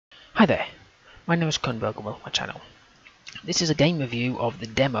Hi there, my name is Kronberg and welcome to my channel. This is a game review of the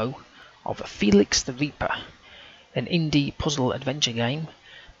demo of Felix the Reaper, an indie puzzle adventure game.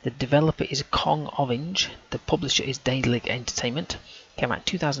 The developer is Kong Orange, the publisher is Daedalic Entertainment. Came out in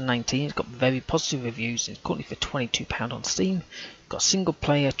 2019, it's got very positive reviews, it's currently for £22 on Steam. Got single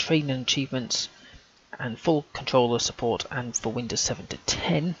player, training and achievements, and full controller support and for Windows 7 to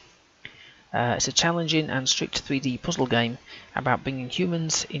 10. It's a challenging and strict 3D puzzle game about bringing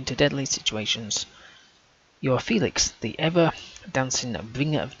humans into deadly situations. You are Felix, the ever-dancing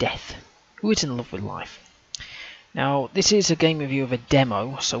bringer of death, who is in love with life. Now, this is a game review of a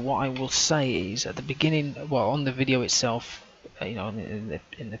demo, so what I will say is at the beginning, well, on the video itself, in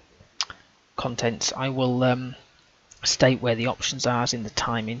the contents, I will state where the options are, as in the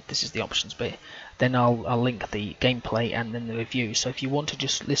timing. This is the options bit. Then I'll link the gameplay and then the review. So if you want to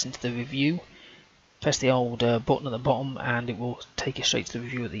just listen to the review, press the old button at the bottom and it will take you straight to the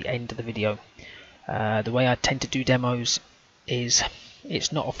review at the end of the video. The way I tend to do demos is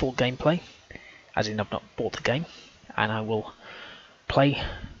it's not a full gameplay, as in I've not bought the game, and I will play.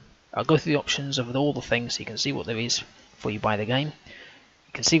 I'll go through the options of all the things so you can see what there is before you buy the game.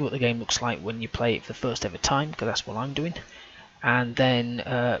 You can see what the game looks like when you play it for the first ever time, because that's what I'm doing. And then,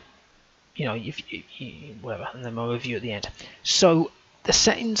 whatever, and then my review at the end. So the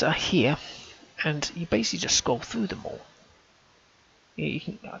settings are here, and you basically just scroll through them all. I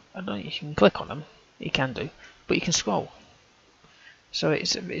don't know if you can click on them. You can do, but you can scroll. So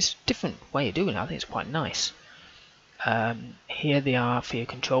it's a different way of doing it. I think it's quite nice. Here they are for your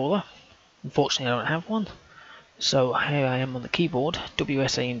controller. Unfortunately, I don't have one. So here I am on the keyboard,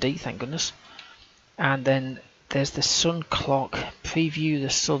 WSAD, thank goodness. And then there's the sun clock, preview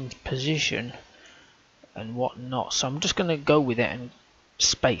the sun's position and whatnot. So I'm just going to go with it, and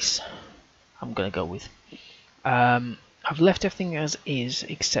space I'm going to go with. I've left everything as is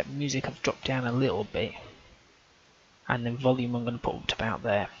except music. I've dropped down a little bit, and then volume I'm going to put up to about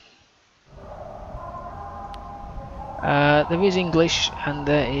there. There is English and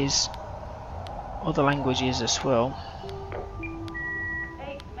there is other languages as well.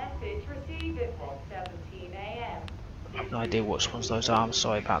 Message received at 1:17 AM. I have no idea which ones those are. I'm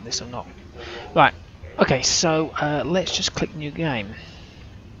sorry about this. I'm not. Right. Okay. So let's just click new game.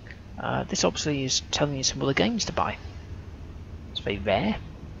 This obviously is telling you some other games to buy. It's very rare,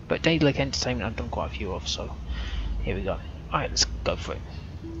 but Daedalic Entertainment I've done quite a few of. So here we go. Alright, let's go for it.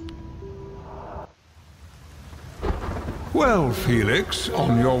 Well, Felix,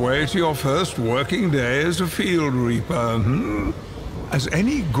 on your way to your first working day as a field reaper, As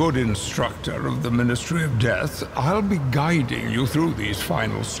any good instructor of the Ministry of Death, I'll be guiding you through these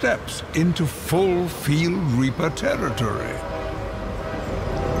final steps into full field reaper territory.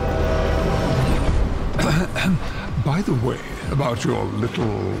 By the way, about your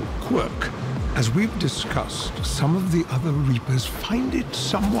little quirk, as we've discussed, some of the other reapers find it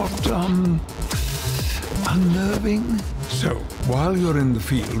somewhat, unnerving. So, while you're in the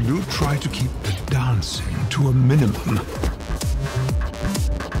field, do try to keep the dancing to a minimum.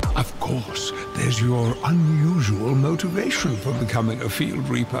 Of course, there's your unusual motivation for becoming a field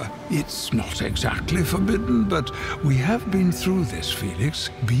reaper. It's not exactly forbidden, but we have been through this, Felix.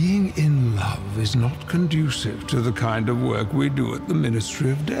 Being in love is not conducive to the kind of work we do at the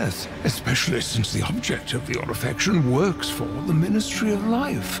Ministry of Death, especially since the object of your affection works for the Ministry of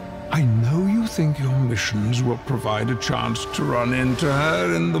Life. I know you think your missions will provide a chance to run into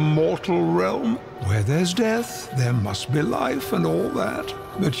her in the mortal realm. Where there's death, there must be life and all that.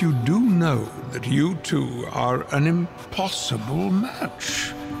 But you do know that you two are an impossible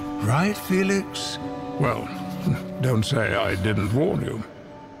match. Right, Felix? Well, don't say I didn't warn you.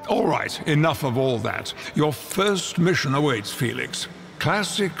 All right, enough of all that. Your first mission awaits, Felix.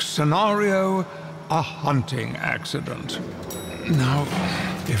 Classic scenario, a hunting accident. Now,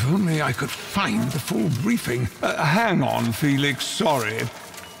 if only I could find the full briefing. Hang on, Felix, sorry.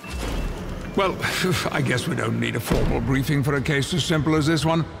 Well, I guess we don't need a formal briefing for a case as simple as this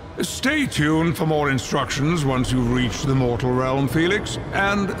one. Stay tuned for more instructions once you've reached the mortal realm, Felix,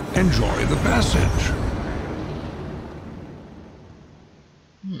 and enjoy the passage.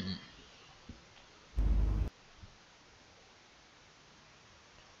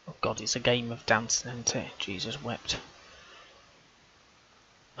 Oh God, it's a game of dancing, isn't it? Jesus wept.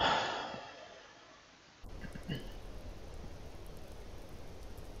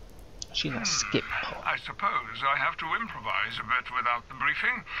 Let's skip. I suppose I have to improvise a bit without the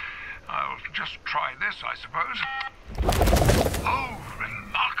briefing. I'll just try this, I suppose. Oh,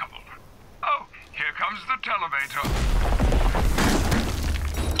 remarkable. Oh, here comes the televator.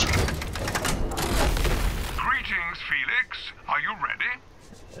 Greetings, Felix. Are you ready?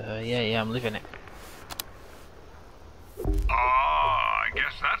 yeah, I'm living it. Ah, I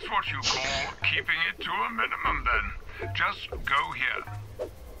guess that's what you call keeping it to a minimum then. Just go here.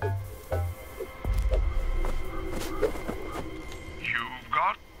 You've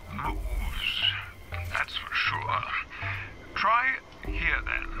got moves, that's for sure. Try here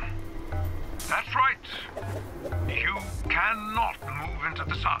then. That's right. You cannot move into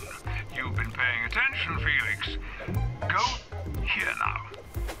the sun. You've been paying attention, Felix. Go here now.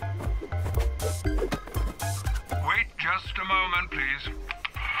 Wait just a moment, please.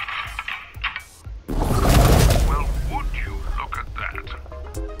 Well, would you look at that?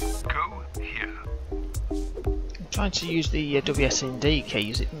 Go here. I'm trying to use the WSD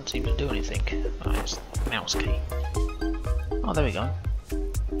keys, it doesn't seem to do anything. Oh, it's the mouse key. Oh, there we go.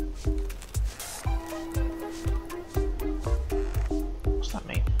 What's that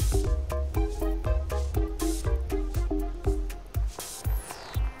mean?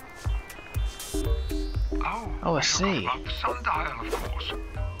 Oh, I see. About the sundial, of course.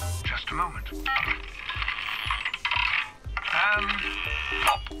 Just a moment. And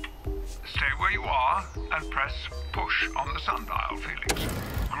pop. Stay where you are and press push on the sundial, Felix.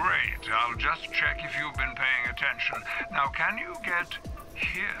 Great. I'll just check if you've been paying attention. Now, can you get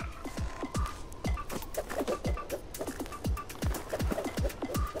here?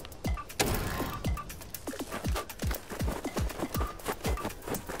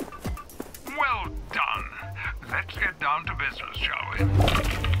 Well done. Let's get down to business, shall we?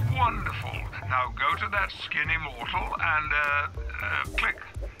 Wonderful. Now go to that skinny mortal and, click.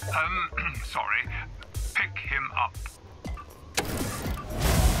 Sorry. Pick him up.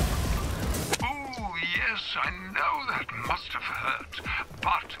 Ooh, yes, I know that must have hurt.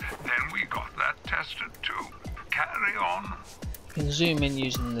 But then we got that tested too. Carry on. You can zoom in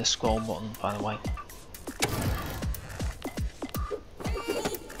using the scroll button, by the way.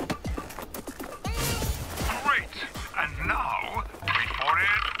 Great. And now, wait for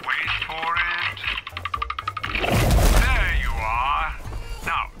it, wait for it. There you are.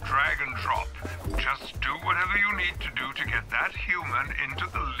 Now, drag and drop. Just do whatever you need to do to get that human into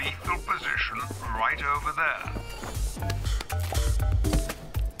the lethal position right over there.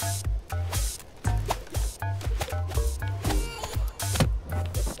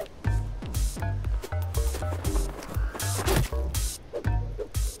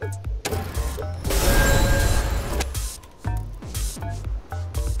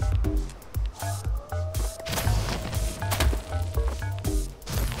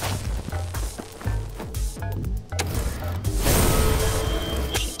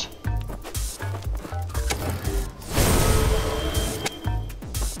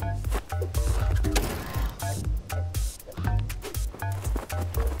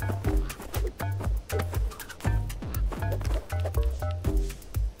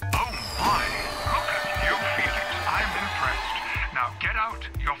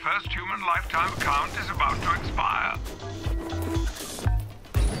 Your first human lifetime account is about to expire.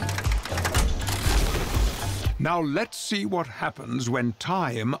 Now let's see what happens when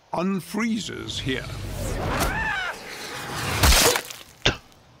time unfreezes here.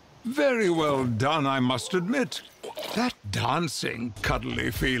 Very well done, I must admit. That dancing,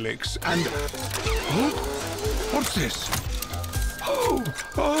 cuddly Felix, and... Oh, what's this?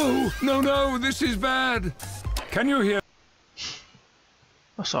 Oh, no, this is bad. Can you hear?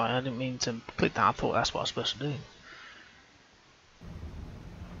 Oh, sorry, I didn't mean to click that. I thought that's what I was supposed to do.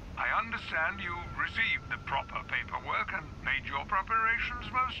 I understand you received the proper paperwork and made your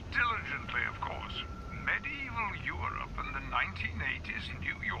preparations most diligently, of course. Medieval Europe and the 1980s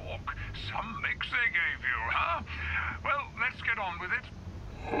New York. Some mix they gave you, huh? Well, let's get on with it.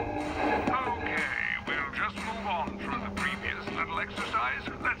 Okay, we'll just move on from the previous little exercise.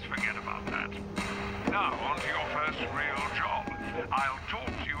 Let's forget about that. Now, on to your first real job. I'll talk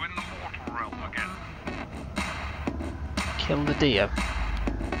to you in the mortal realm again. Kill the deer.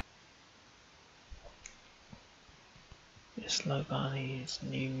 Slow bunnies,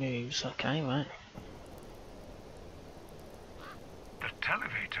 new moves. Okay, right. The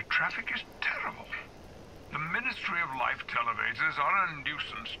televator traffic is terrible. The Ministry of Life televators are a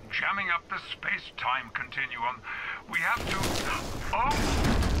nuisance, jamming up the space-time continuum. We have to... Oh!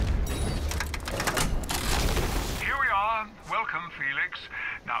 Here we are. Welcome, Felix.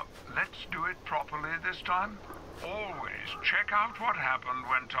 Now, let's do it properly this time. Always check out what happened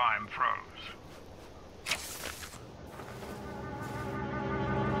when time froze.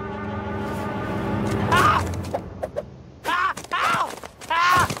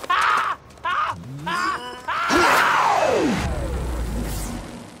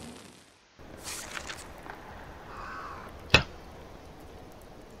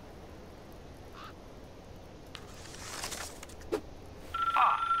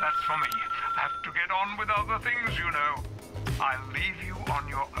 on with other things, you know. I'll leave you on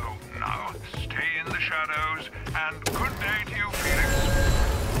your own now. Stay in the shadows, and good day to you, Felix.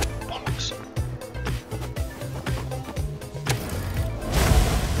 Bollocks.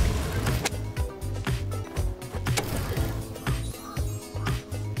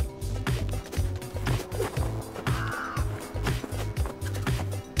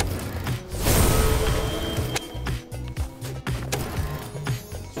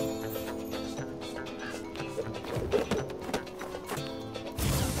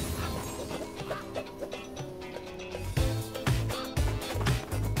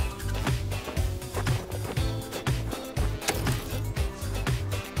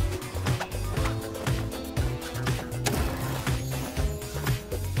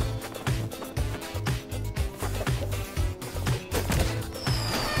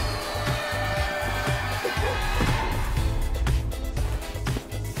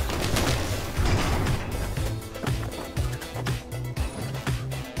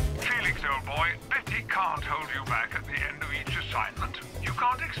 Can't hold you back at the end of each assignment. You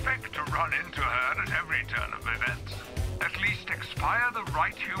can't expect to run into her at every turn of events. At least expire the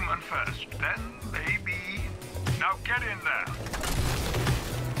right human first, then maybe... Now get in there.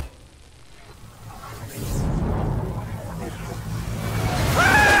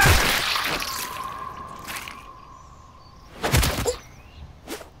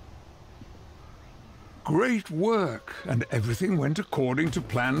 Great work, and everything went according to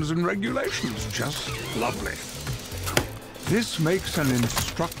plans and regulations. Just lovely. This makes an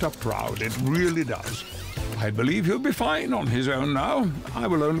instructor proud, it really does. I believe he'll be fine on his own now. I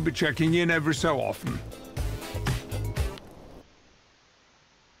will only be checking in every so often.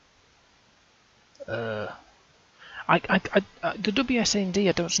 The WSAD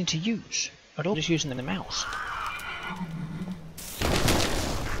I don't seem to use. I'm always using the mouse.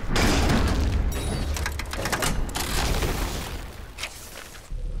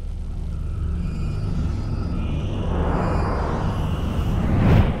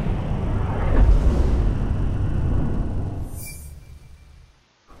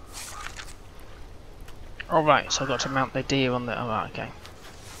 Alright, so I've got to mount the deer on the... Alright, okay.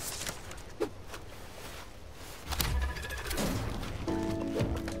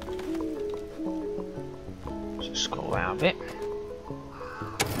 Just scroll out of it.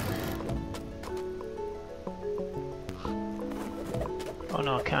 Oh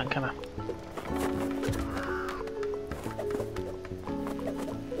no, I can't, can I?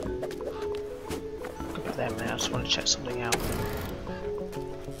 Go back there a minute, I just want to check something out.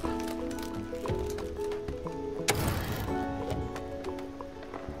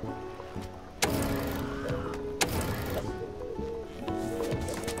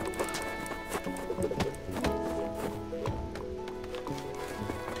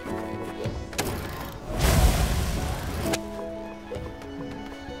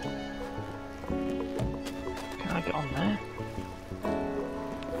 Get on there.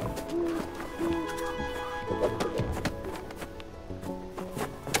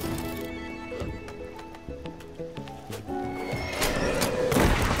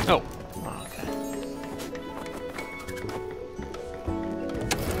 Oh, okay.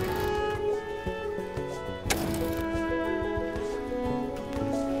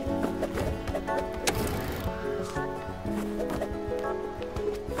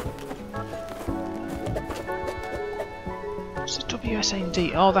 What's the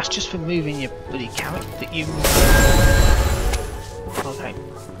WSAD? Oh, that's just for moving your bloody character that you... Okay,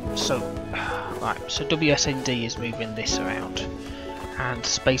 so... Right, so WSAD is moving this around. And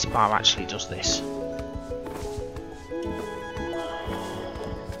spacebar actually does this.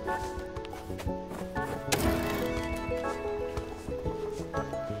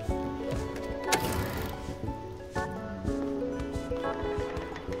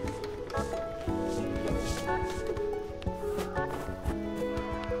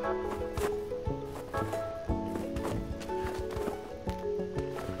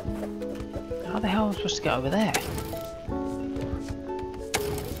 How the hell am I supposed to get over there?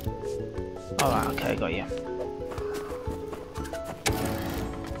 Alright, okay, got you.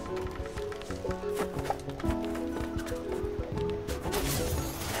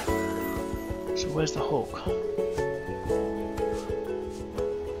 So where's the hook?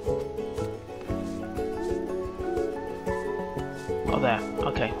 Oh, there.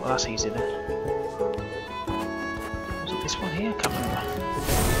 Okay, well that's easy then. Was it this one here? I can't remember.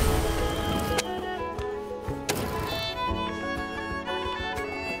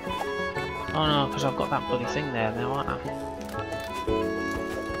 Oh no, because I've got that bloody thing there now, aren't I?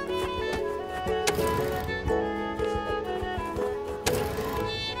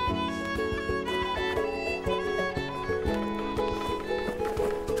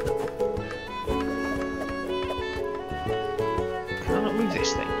 not move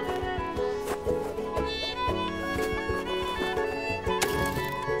this thing?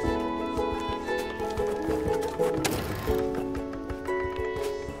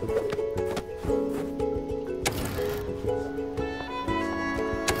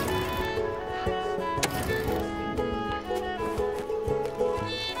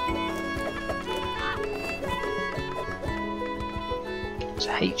 It's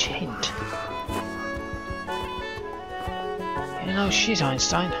a H hint. You know, shit,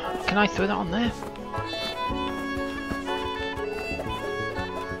 Einstein. Can I throw that on there?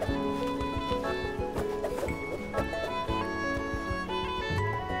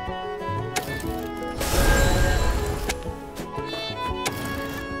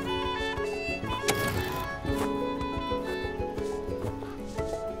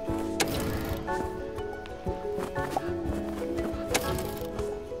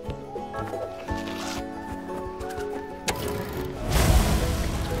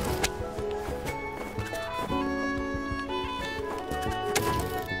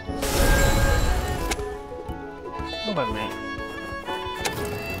 Oh, wait a minute.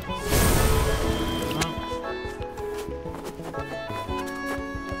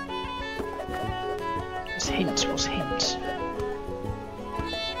 What's hints? What's hints?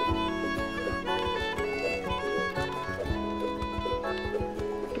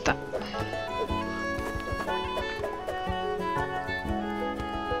 But that...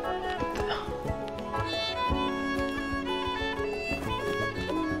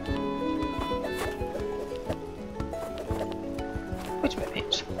 Wait a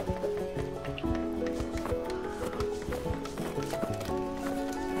minute.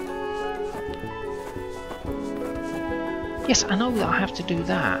 Yes, I know that I have to do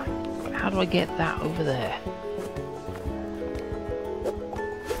that, but how do I get that over there?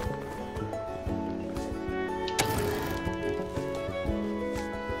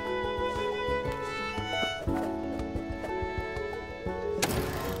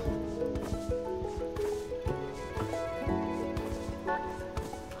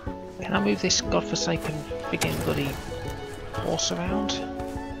 Can I move this godforsaken friggin' bloody horse around?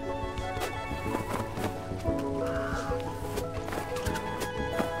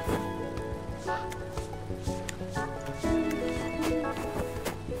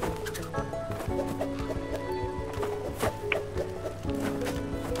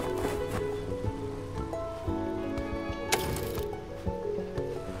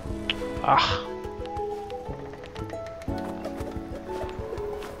 Ah.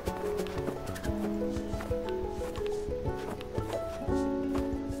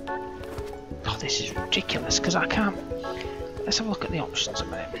 Oh, this is ridiculous because I can't. Let's have a look at the options a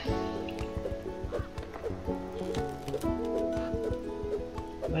minute.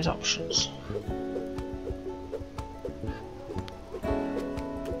 Where's options?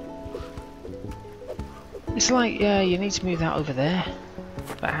 It's like, yeah, you need to move that over there.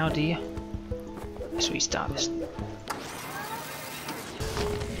 But how do you? Let's restart this.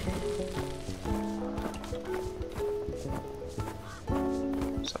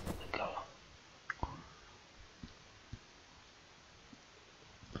 So go.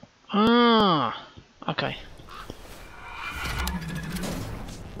 Ah, okay.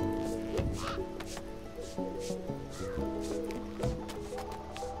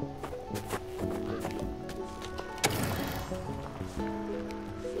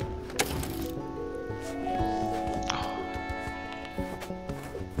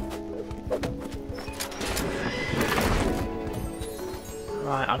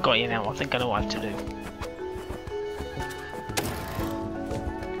 Right, I got you now. I think I know what I have to do.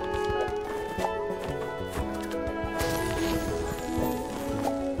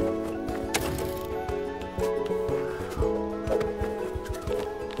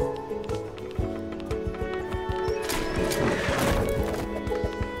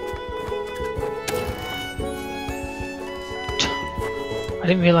 I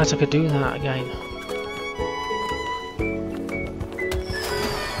didn't realise I could do that again.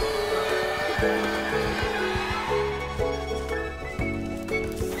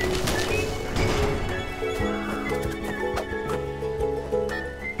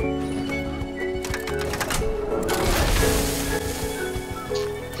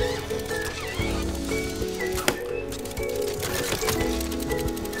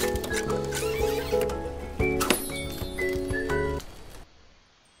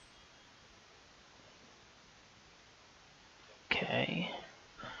 Okay.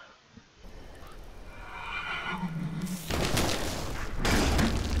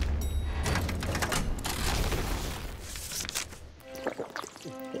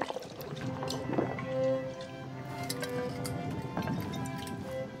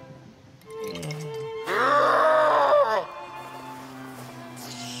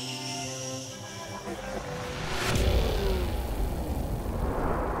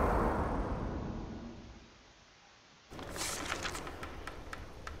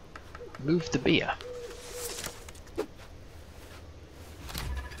 Move the beer.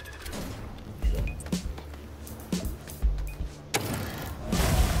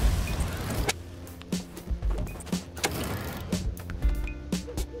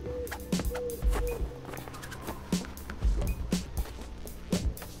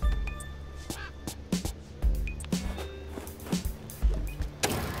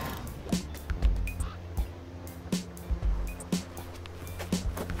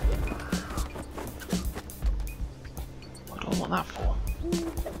 What do I want that for?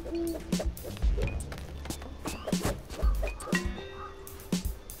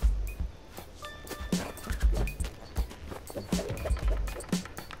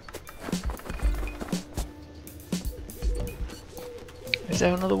 Is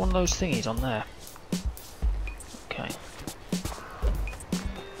there another one of those thingies on there? Okay.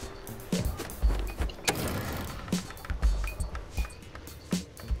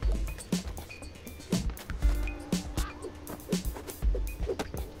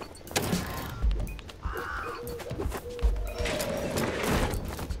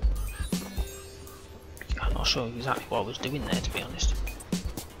 I'm not sure exactly what I was doing there, to be honest.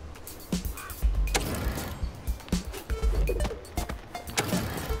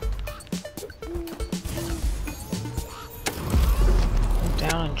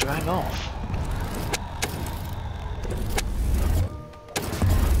 Down and drag off.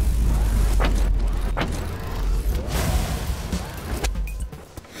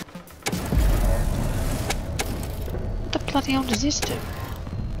 What the bloody hell does this do?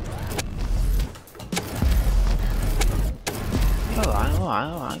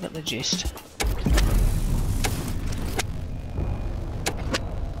 Alright, I got the gist.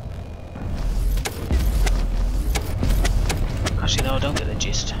 Actually, no, I don't get the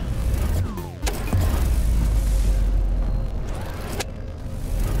gist.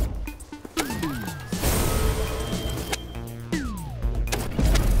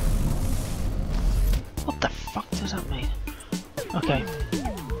 What the fuck does that mean? Okay.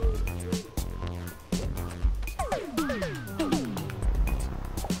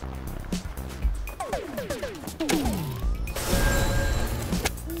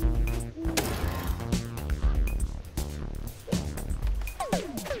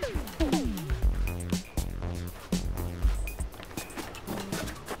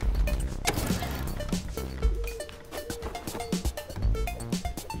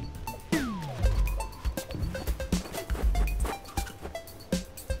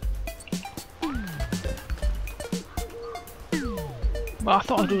 Well, I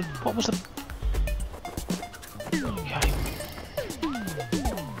thought I'd do. What was the? Okay.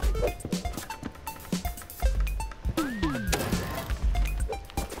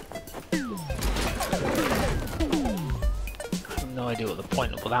 I have no idea what the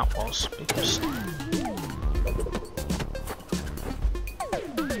point of that was because.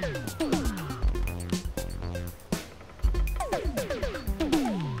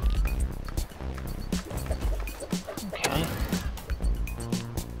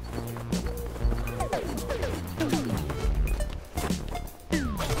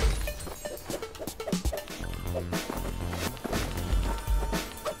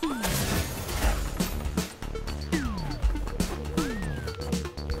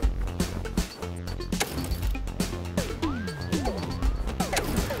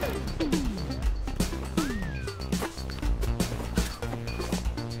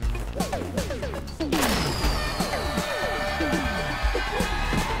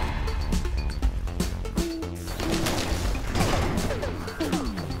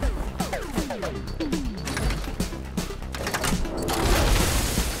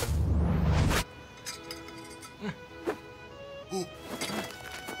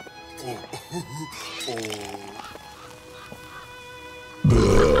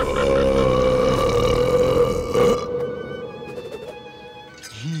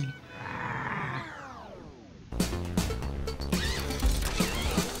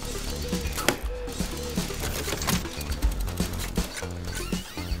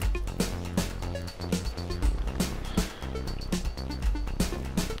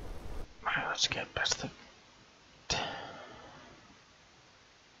 Let's get past the.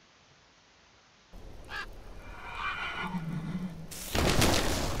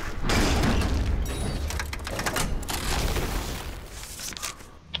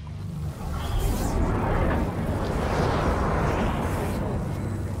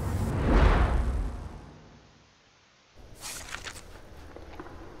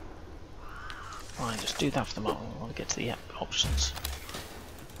 Fine, just do that for the moment. I want to get to the options.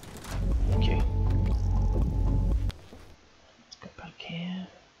 Thank you. Let's go back here.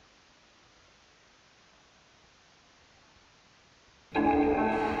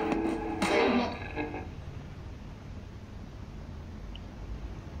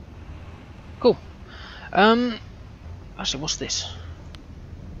 Actually, what's this?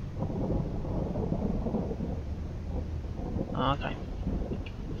 Oh, okay.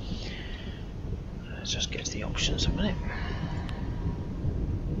 Let's just get to the options a minute.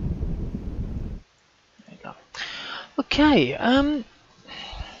 There you go. Okay.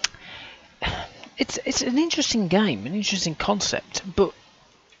 It's an interesting game, an interesting concept, but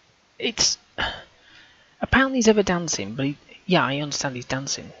it's apparently he's ever dancing. But yeah, I understand he's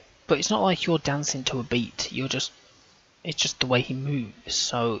dancing, but it's not like you're dancing to a beat. It's just the way he moves.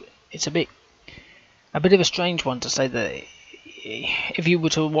 So it's a bit of a strange one to say that if you were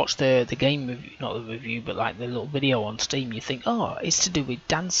to watch the game review, not the review, but like the little video on Steam, you think, oh, it's to do with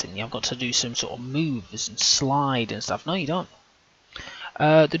dancing. You've got to do some sort of moves and slide and stuff. No, you don't.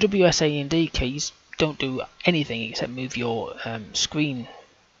 The WSA and D keys don't do anything except move your screen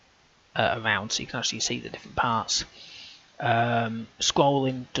around, so you can actually see the different parts.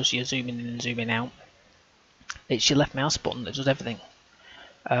 Scrolling does your zooming in and zooming out. It's your left mouse button that does everything.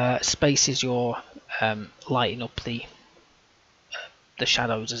 Space is your lighting up the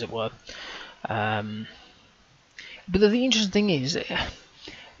shadows, as it were. But the interesting thing is,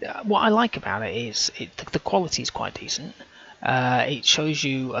 what I like about it is the quality is quite decent. It shows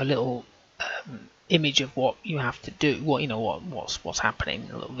you a little image of what you have to do, what's happening,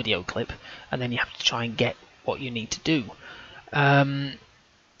 a little video clip, and then you have to try and get what you need to do. I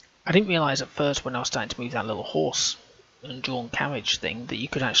didn't realise at first when I was starting to move that little horse and drawn carriage thing that you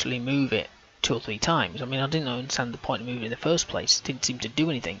could actually move it 2 or 3 times. I mean, I didn't understand the point of moving it in the first place. It didn't seem to do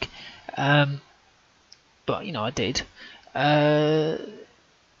anything. But I did.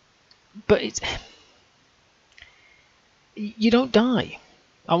 But you don't die.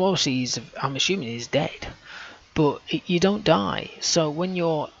 Obviously, I'm assuming he's dead, but you don't die. So when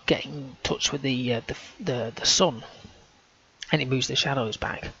you're getting in touch with the sun, and it moves the shadows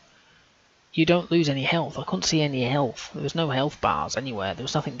back, you don't lose any health. I couldn't see any health. There was no health bars anywhere. There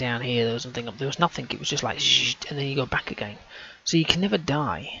was nothing down here. There was nothing up. There was nothing. It was just like shh, and then you go back again. So you can never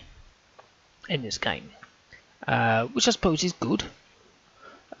die in this game, which I suppose is good.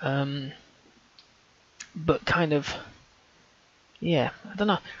 But kind of, yeah, I don't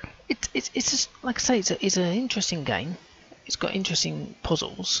know. It's just like I say, it's an interesting game. It's got interesting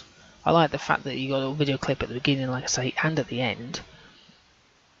puzzles. I like the fact that you got a video clip at the beginning, like I say, and at the end.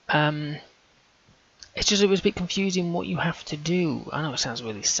 It's just it was a bit confusing what you have to do. I know it sounds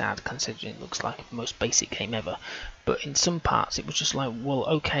really sad considering it looks like the most basic game ever, but in some parts it was just like, well,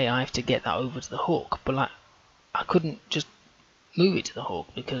 okay, I have to get that over to the hook, but like I couldn't just move it to the hook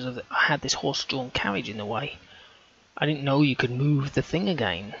because I had this horse-drawn carriage in the way. I didn't know you could move the thing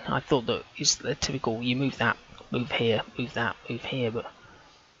again. I thought that it's the typical, you move that, move here, move that, move here, but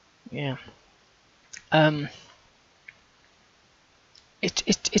yeah.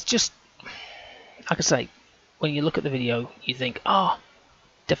 It's just, like I say, when you look at the video, you think, oh,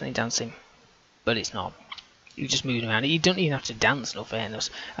 definitely dancing, but it's not. You're just moving around. You don't even have to dance, in all fairness,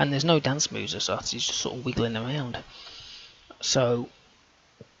 and there's no dance moves as such. It's just sort of wiggling around. So,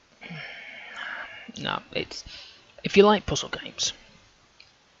 no, it's, if you like puzzle games,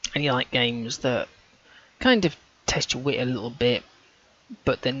 and you like games that kind of test your wit a little bit,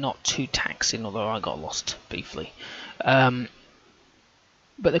 but they're not too taxing, although I got lost briefly.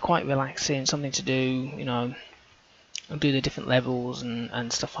 But they're quite relaxing, something to do, and do the different levels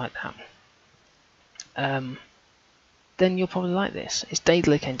and stuff like that. Then you'll probably like this. It's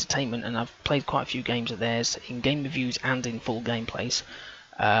Daedalic Entertainment, and I've played quite a few games of theirs in game reviews and in full gameplays.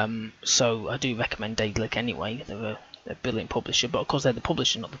 So I do recommend Daedalic anyway. They're a brilliant publisher, but of course they're the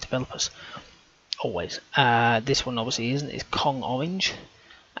publisher, not the developers. Always. This one obviously isn't. It's Kong Orange,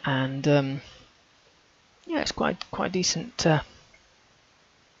 and yeah, it's quite a decent.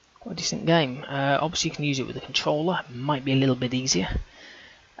 Quite a decent game. Obviously you can use it with a controller. It might be a little bit easier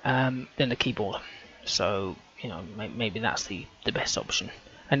than the keyboard. So, maybe that's the best option.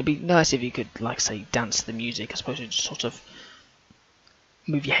 And it'd be nice if you could, like say, dance to the music. I suppose you just sort of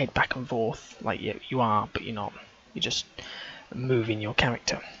move your head back and forth like you are, but you're not. You're just moving your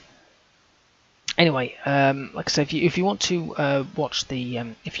character. Anyway, like I said, if you want to watch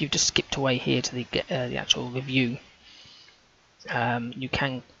the, if you've just skipped away here to the actual review, you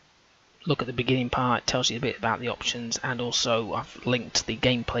can look at the beginning part. It tells you a bit about the options, and also I've linked the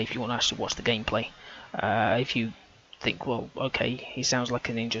gameplay if you want to actually watch the gameplay. If you think, well, okay, he sounds like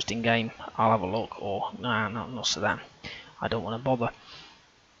an interesting game, I'll have a look, or nah, not so that, I don't want to bother.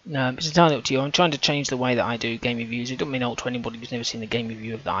 It's entirely up to you. I'm trying to change the way that I do game reviews. It doesn't mean out to anybody who's never seen the game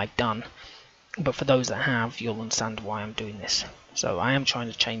review that I've done, but for those that have, you'll understand why I'm doing this. So I am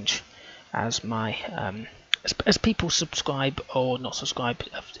trying to change as my as people subscribe or not subscribe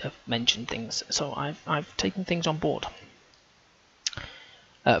have mentioned things, so I've taken things on board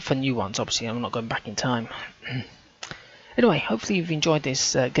for new ones. Obviously, I'm not going back in time. Anyway, hopefully you've enjoyed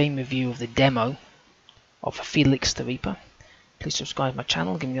this game review of the demo of Felix the Reaper. Please subscribe to my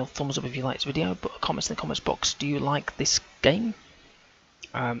channel, give me a thumbs up if you like this video, put comments in the comments box. Do you like this game?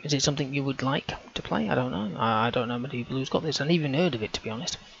 Is it something you would like to play? I don't know. I don't know many people who's got this. I've never even heard of it, to be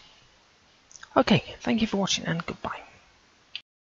honest. Okay, thank you for watching and goodbye.